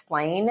trying to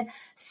explain.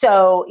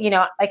 So,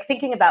 like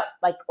thinking about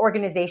like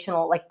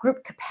organizational, like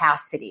group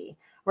capacity,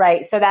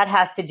 right? So that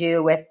has to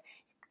do with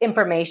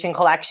information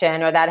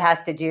collection, or that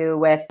has to do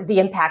with the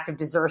impact of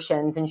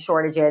desertions and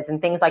shortages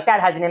and things like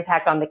that has an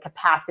impact on the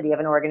capacity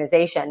of an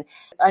organization.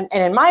 And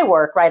in my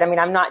work, right, I mean,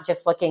 I'm not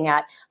just looking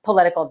at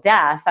political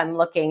death. I'm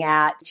looking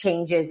at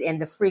changes in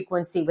the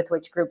frequency with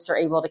which groups are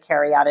able to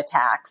carry out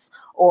attacks,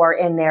 or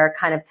in their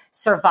kind of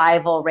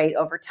survival rate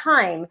over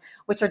time,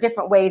 which are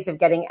different ways of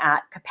getting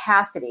at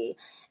capacity.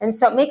 And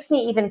so it makes me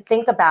even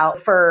think about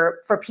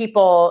for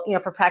people,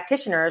 for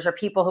practitioners or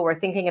people who are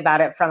thinking about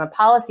it from a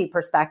policy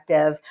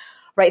perspective,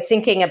 right,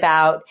 thinking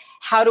about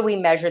how do we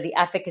measure the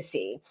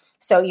efficacy.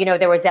 So,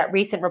 there was that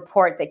recent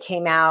report that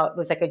came out, it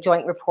was like a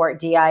joint report,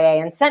 DIA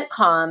and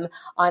CENTCOM,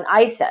 on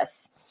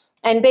ISIS.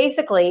 And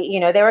basically,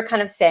 they were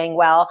kind of saying,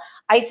 well,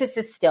 ISIS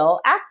is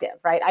still active,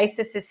 right?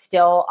 ISIS is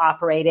still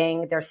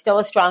operating. They're still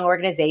a strong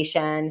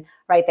organization,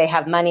 right? They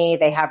have money,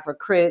 they have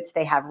recruits,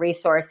 they have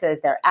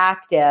resources, they're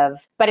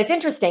active. But it's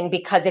interesting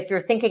because if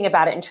you're thinking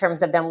about it in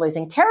terms of them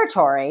losing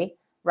territory,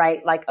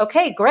 right? Like,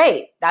 okay,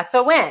 great. That's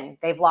a win.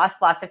 They've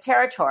lost lots of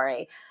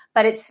territory.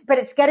 But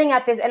it's getting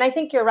at this. And I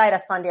think you're right,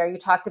 Asfandir. You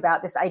talked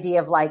about this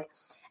idea of like,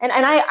 and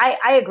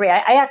I agree.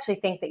 I actually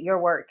think that your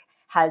work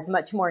has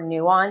much more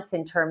nuance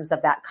in terms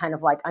of that kind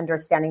of like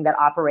understanding that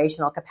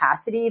operational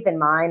capacity than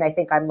mine. I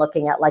think I'm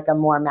looking at like a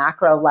more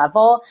macro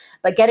level,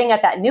 but getting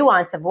at that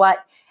nuance of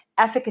what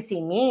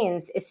efficacy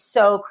means is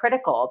so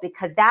critical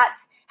because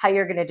that's how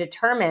you're going to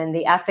determine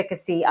the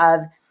efficacy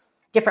of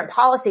different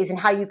policies and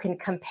how you can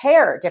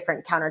compare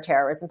different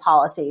counterterrorism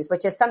policies,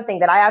 which is something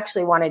that I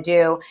actually want to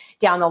do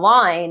down the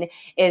line,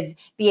 is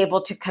be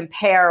able to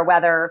compare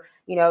whether,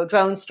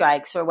 drone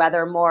strikes or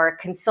whether more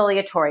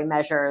conciliatory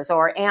measures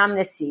or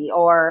amnesty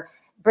or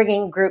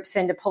bringing groups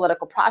into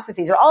political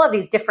processes or all of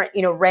these different,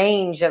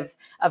 range of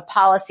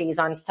policies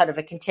on sort of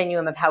a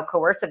continuum of how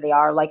coercive they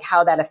are, like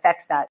how that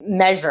affects that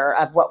measure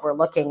of what we're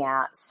looking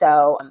at.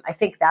 So I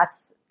think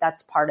that's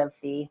part of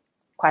the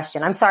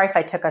question. I'm sorry if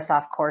I took us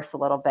off course a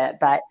little bit,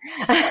 but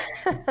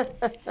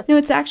no,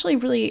 it's actually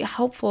really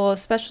helpful,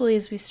 especially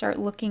as we start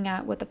looking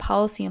at what the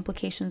policy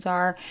implications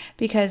are,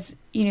 because,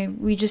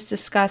 we just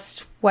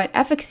discussed what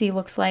efficacy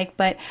looks like,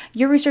 but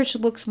your research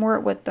looks more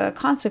at what the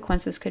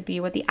consequences could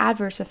be, what the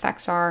adverse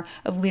effects are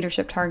of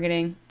leadership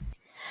targeting.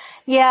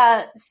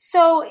 Yeah.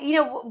 So,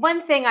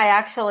 one thing I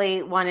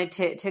actually wanted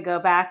to go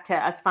back to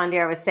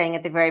Asfandir was saying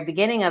at the very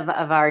beginning of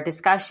our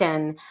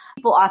discussion,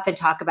 people often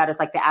talk about as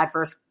like the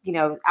adverse,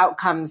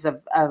 outcomes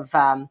of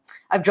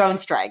drone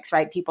strikes,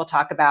 right? People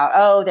talk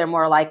about, they're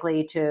more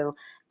likely to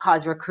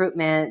cause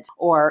recruitment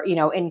or,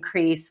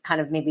 increase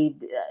kind of maybe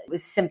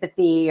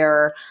sympathy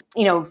or,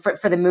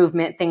 for the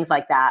movement, things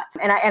like that.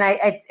 And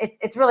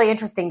it's really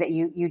interesting that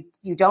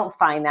you don't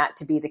find that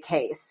to be the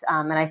case.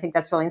 And I think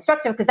that's really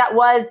instructive because that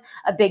was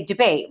a big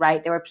debate,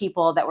 right? There were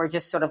people that were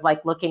just sort of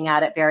like looking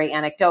at it very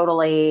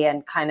anecdotally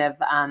and kind of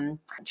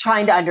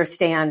trying to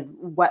understand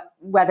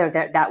whether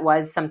that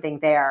was something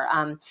there.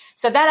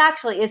 So that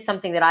actually is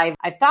something that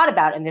I've thought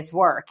about in this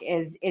work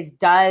is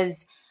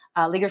does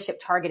leadership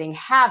targeting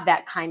have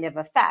that kind of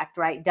effect,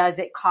 right? Does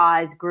it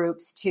cause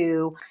groups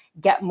to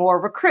get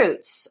more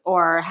recruits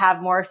or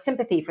have more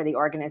sympathy for the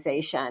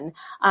organization?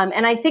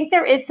 And I think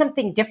there is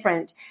something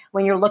different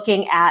when you're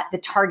looking at the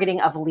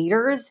targeting of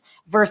leaders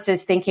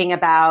versus thinking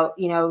about,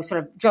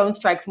 sort of drone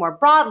strikes more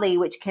broadly,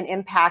 which can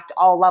impact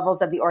all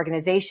levels of the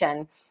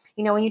organization.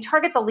 When you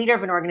target the leader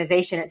of an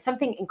organization, it's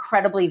something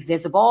incredibly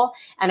visible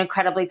and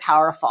incredibly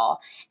powerful.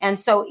 And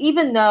so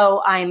even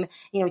though I'm,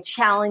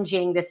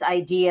 challenging this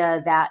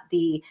idea that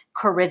the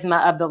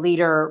charisma of the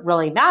leader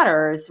really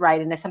matters, right,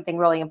 and is something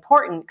really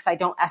important, because I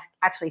don't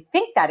actually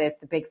think that is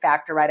the big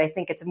factor, right? I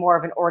think it's more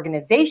of an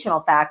organizational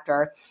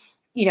factor,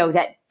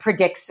 that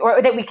predicts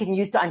or that we can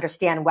use to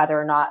understand whether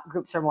or not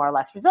groups are more or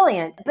less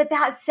resilient. But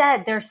that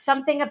said, there's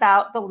something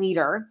about the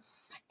leader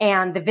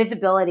and the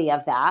visibility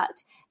of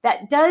that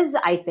does,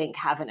 I think,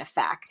 have an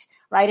effect,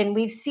 right? And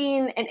we've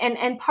seen,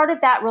 and part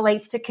of that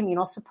relates to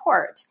communal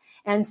support.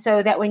 And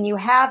so that when you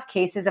have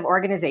cases of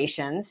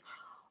organizations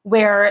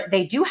where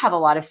they do have a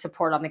lot of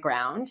support on the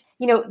ground,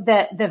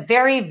 the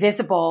very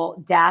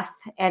visible death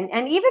and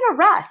even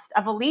arrest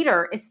of a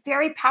leader is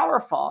very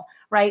powerful,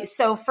 right?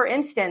 So for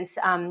instance,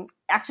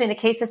 actually in the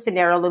case of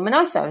Sendero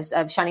Luminoso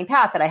of Shining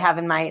Path that I have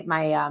in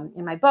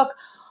my book,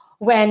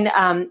 when,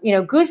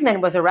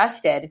 Guzman was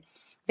arrested,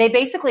 they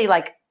basically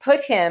like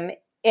put him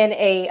in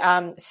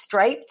a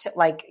striped,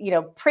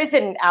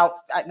 prison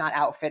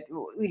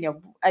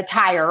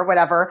attire or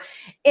whatever,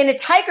 in a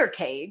tiger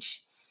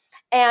cage,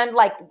 and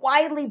like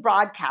widely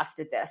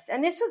broadcasted this.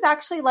 And this was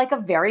actually like a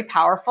very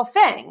powerful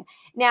thing.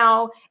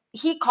 Now,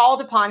 he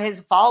called upon his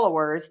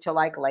followers to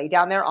like lay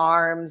down their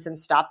arms and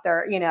stop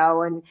their,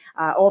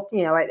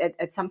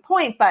 at some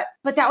point, but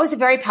that was a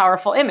very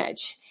powerful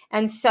image.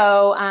 And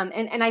so,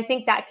 and I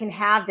think that can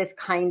have this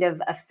kind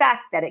of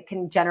effect that it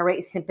can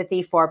generate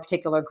sympathy for a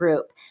particular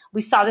group.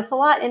 We saw this a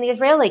lot in the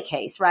Israeli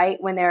case, right?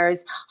 When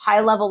there's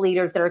high-level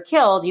leaders that are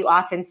killed, you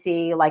often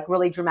see like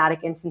really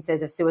dramatic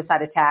instances of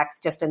suicide attacks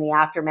just in the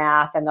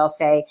aftermath. And they'll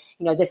say,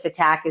 this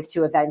attack is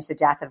to avenge the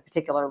death of a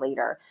particular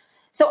leader.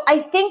 So I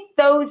think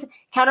those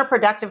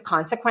counterproductive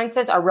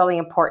consequences are really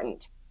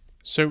important.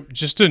 So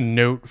just a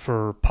note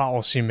for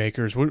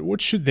policymakers, what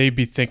should they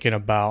be thinking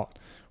about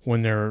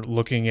when they're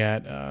looking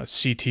at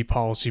CT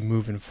policy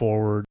moving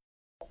forward?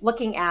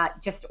 Looking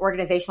at just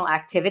organizational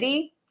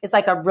activity is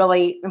like a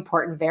really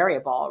important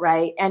variable,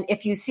 right? And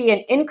if you see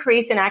an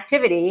increase in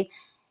activity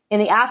in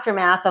the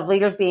aftermath of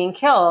leaders being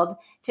killed,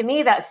 to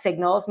me that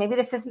signals maybe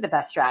this isn't the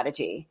best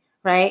strategy,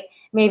 right?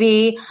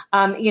 Maybe,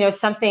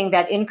 something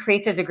that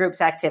increases a group's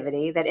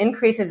activity, that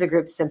increases a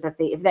group's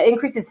sympathy, that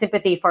increases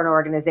sympathy for an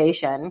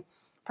organization,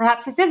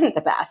 perhaps this isn't the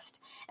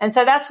best. And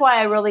so that's why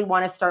I really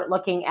want to start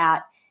looking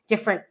at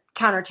different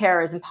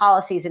counterterrorism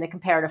policies in a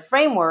comparative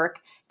framework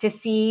to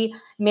see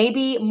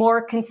maybe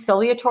more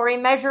conciliatory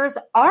measures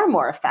are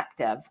more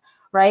effective,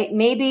 right?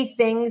 Maybe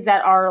things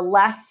that are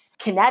less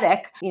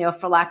kinetic,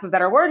 for lack of a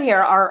better word here,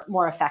 are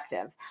more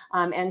effective.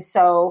 And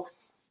so,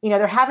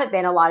 there haven't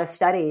been a lot of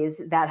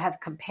studies that have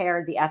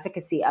compared the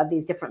efficacy of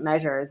these different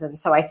measures. And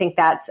so I think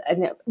that's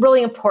a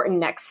really important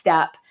next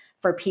step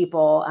for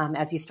people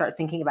as you start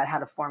thinking about how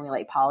to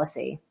formulate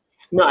policy.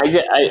 No,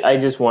 I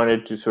just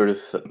wanted to sort of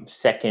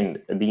second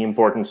the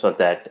importance of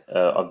that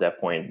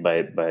point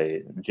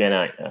by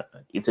Jenna.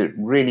 It's a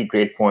really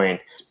great point,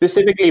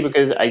 specifically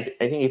because I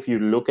think if you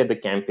look at the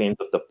campaigns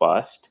of the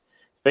past,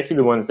 especially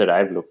the ones that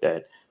I've looked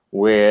at,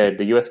 where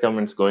the U.S.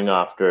 government's going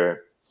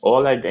after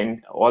all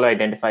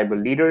identifiable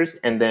leaders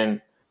and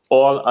then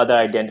all other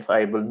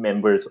identifiable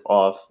members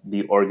of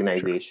the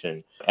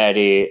organization at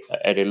a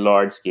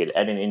large scale,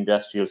 at an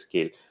industrial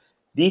scale.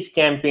 These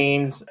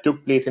campaigns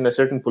took place in a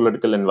certain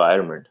political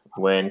environment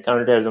when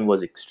counterterrorism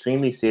was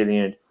extremely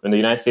salient, when the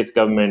United States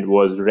government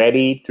was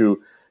ready to,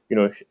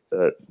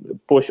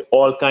 push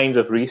all kinds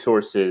of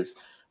resources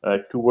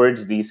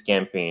towards these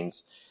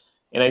campaigns.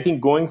 And I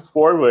think going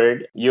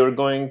forward, you're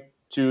going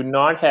to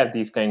not have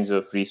these kinds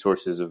of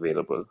resources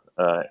available,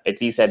 at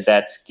least at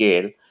that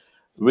scale,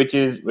 which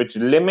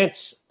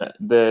limits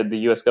the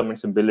U.S.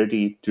 government's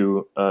ability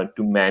to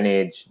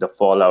manage the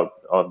fallout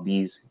of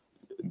these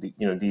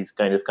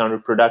kind of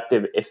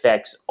counterproductive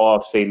effects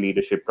of, say,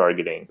 leadership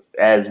targeting,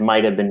 as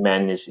might have been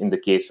managed in the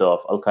case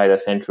of Al-Qaeda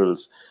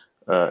Central's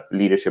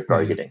leadership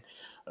targeting.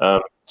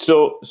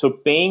 So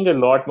paying a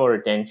lot more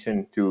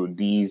attention to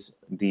these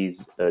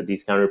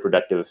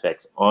counterproductive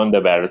effects on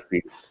the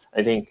battlefield,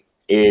 I think,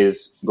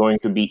 is going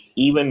to be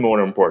even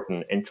more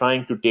important, and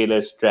trying to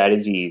tailor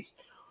strategies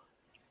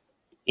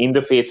in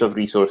the face of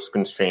resource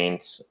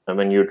constraints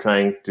when you're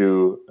trying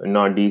to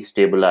not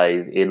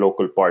destabilize a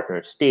local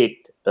partner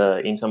state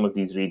in some of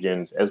these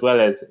regions, as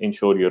well as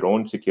ensure your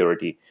own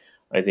security.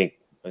 I think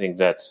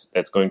that's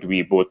going to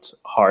be both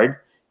hard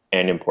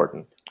and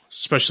important,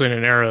 especially in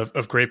an era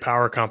of great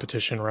power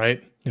competition,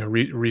 right?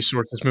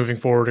 Resources moving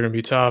forward are going to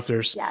be tough.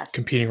 There's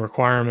competing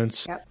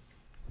requirements. Yep.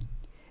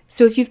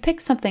 So if you've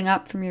picked something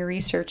up from your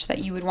research that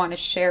you would want to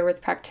share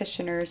with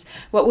practitioners,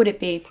 what would it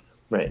be?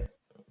 Right.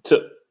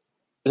 So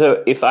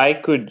if I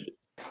could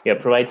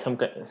provide some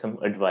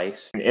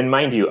advice. And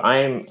mind you,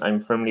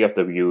 I'm firmly of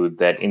the view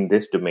that in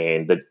this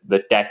domain, the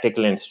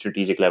tactical and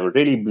strategic level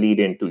really bleed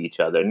into each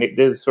other. And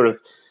there's sort of,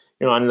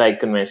 unlike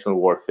conventional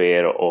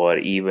warfare or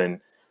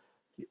even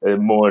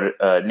more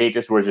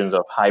latest versions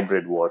of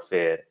hybrid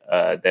warfare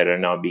that are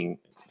now being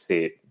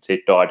say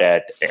taught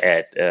at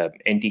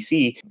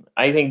NTC,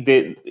 I think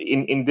that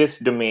in this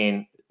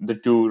domain, the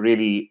two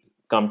really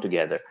come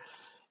together.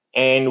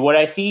 And what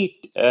I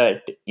see,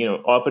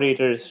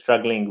 operators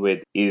struggling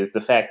with is the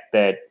fact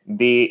that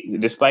they,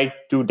 despite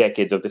 2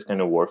 decades of this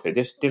kind of warfare,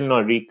 they're still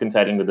not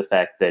reconciling with the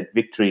fact that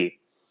victory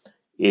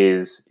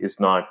is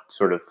not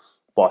sort of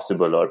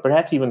possible, or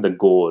perhaps even the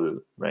goal,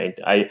 right?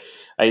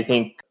 I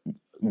think,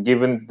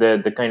 given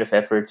the kind of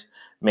efforts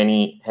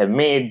many have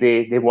made,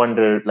 they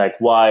wonder, like,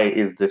 why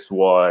is this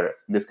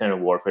kind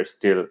of warfare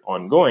still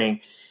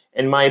ongoing?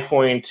 And my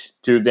point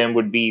to them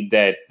would be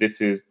that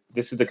this is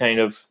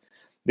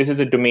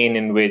a domain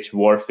in which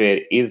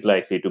warfare is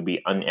likely to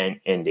be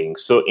unending.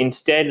 So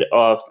instead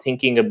of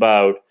thinking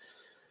about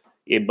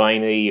a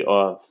binary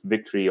of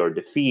victory or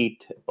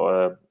defeat,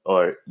 or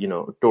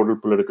total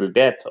political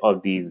death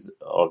of these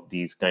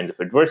kinds of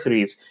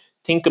adversaries,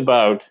 think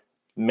about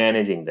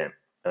managing them.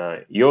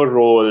 Your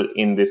role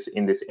in this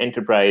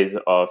enterprise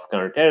of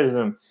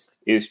counterterrorism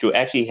is to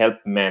actually help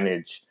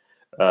manage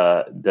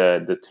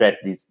the threat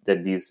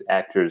that these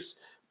actors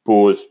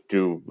pose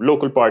to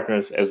local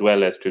partners, as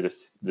well as to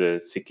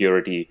the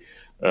security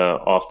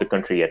of the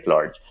country at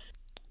large.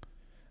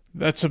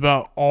 That's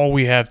about all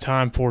we have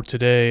time for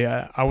today.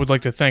 I would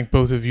like to thank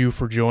both of you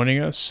for joining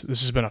us.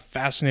 This has been a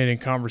fascinating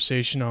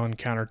conversation on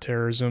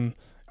counterterrorism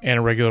and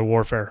irregular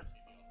warfare.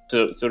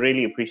 So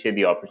really appreciate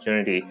the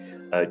opportunity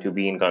to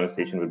be in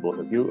conversation with both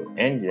of you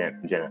and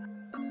Jenna.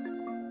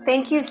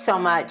 Thank you so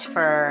much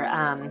for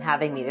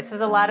having me. This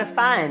was a lot of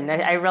fun.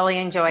 I really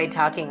enjoyed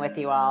talking with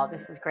you all.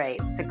 This is great.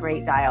 It's a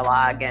great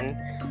dialogue, and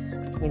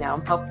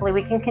hopefully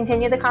we can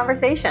continue the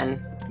conversation.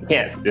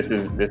 Yes, this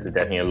is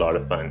definitely a lot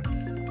of fun.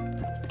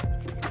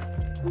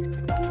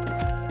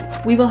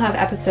 We will have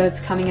episodes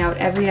coming out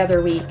every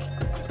other week.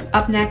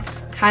 Up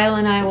next, Kyle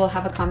and I will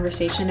have a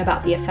conversation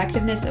about the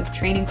effectiveness of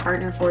training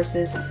partner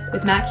forces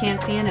with Matt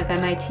Kansian of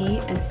MIT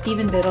and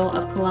Stephen Biddle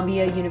of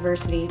Columbia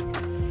University.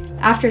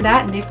 After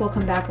that, Nick will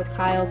come back with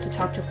Kyle to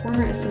talk to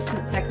former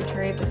Assistant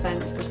Secretary of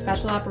Defense for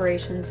Special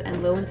Operations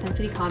and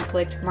Low-Intensity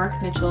Conflict, Mark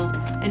Mitchell,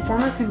 and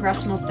former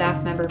congressional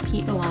staff member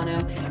Pete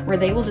Milano, where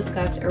they will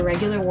discuss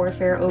irregular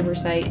warfare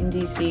oversight in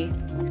D.C.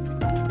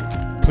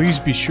 Please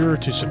be sure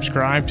to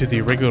subscribe to the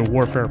Irregular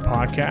Warfare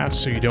podcast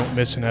so you don't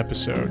miss an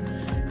episode.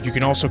 You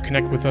can also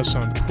connect with us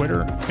on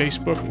Twitter,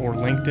 Facebook, or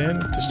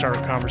LinkedIn to start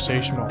a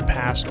conversation about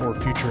past or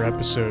future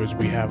episodes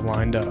we have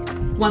lined up.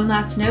 One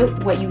last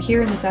note, what you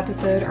hear in this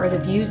episode are the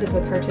views of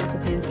the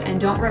participants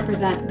and don't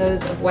represent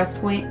those of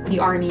West Point, the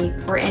Army,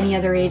 or any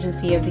other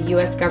agency of the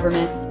U.S.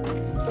 government.